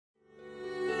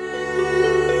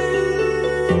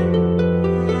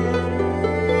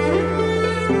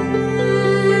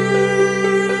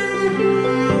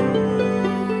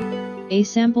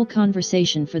sample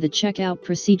conversation for the checkout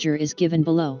procedure is given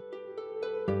below.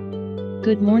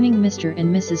 Good morning, Mr.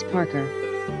 and Mrs. Parker.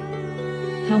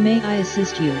 How may I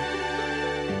assist you?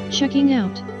 Checking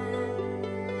out.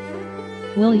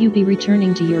 Will you be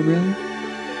returning to your room?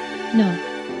 No.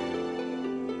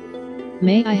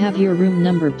 May I have your room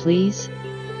number, please?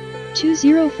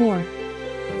 204.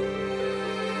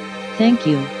 Thank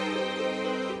you.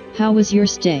 How was your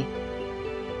stay?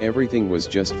 Everything was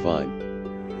just fine.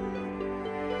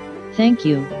 Thank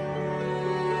you.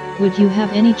 Would you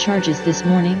have any charges this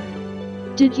morning?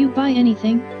 Did you buy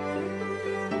anything?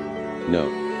 No.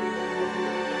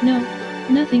 No,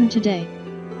 nothing today.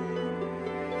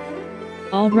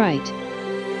 All right.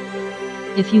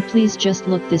 If you please just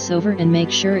look this over and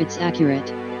make sure it's accurate.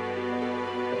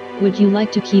 Would you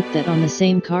like to keep that on the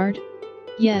same card?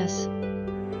 Yes.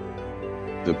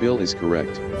 The bill is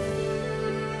correct.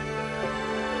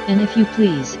 And if you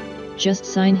please, just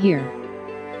sign here.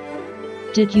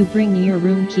 Did you bring your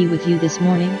room key with you this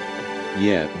morning?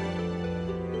 Yeah.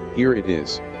 Here it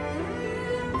is.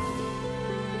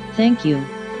 Thank you.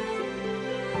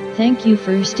 Thank you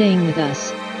for staying with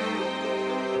us.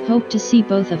 Hope to see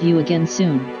both of you again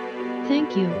soon.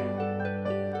 Thank you.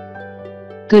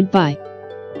 Goodbye.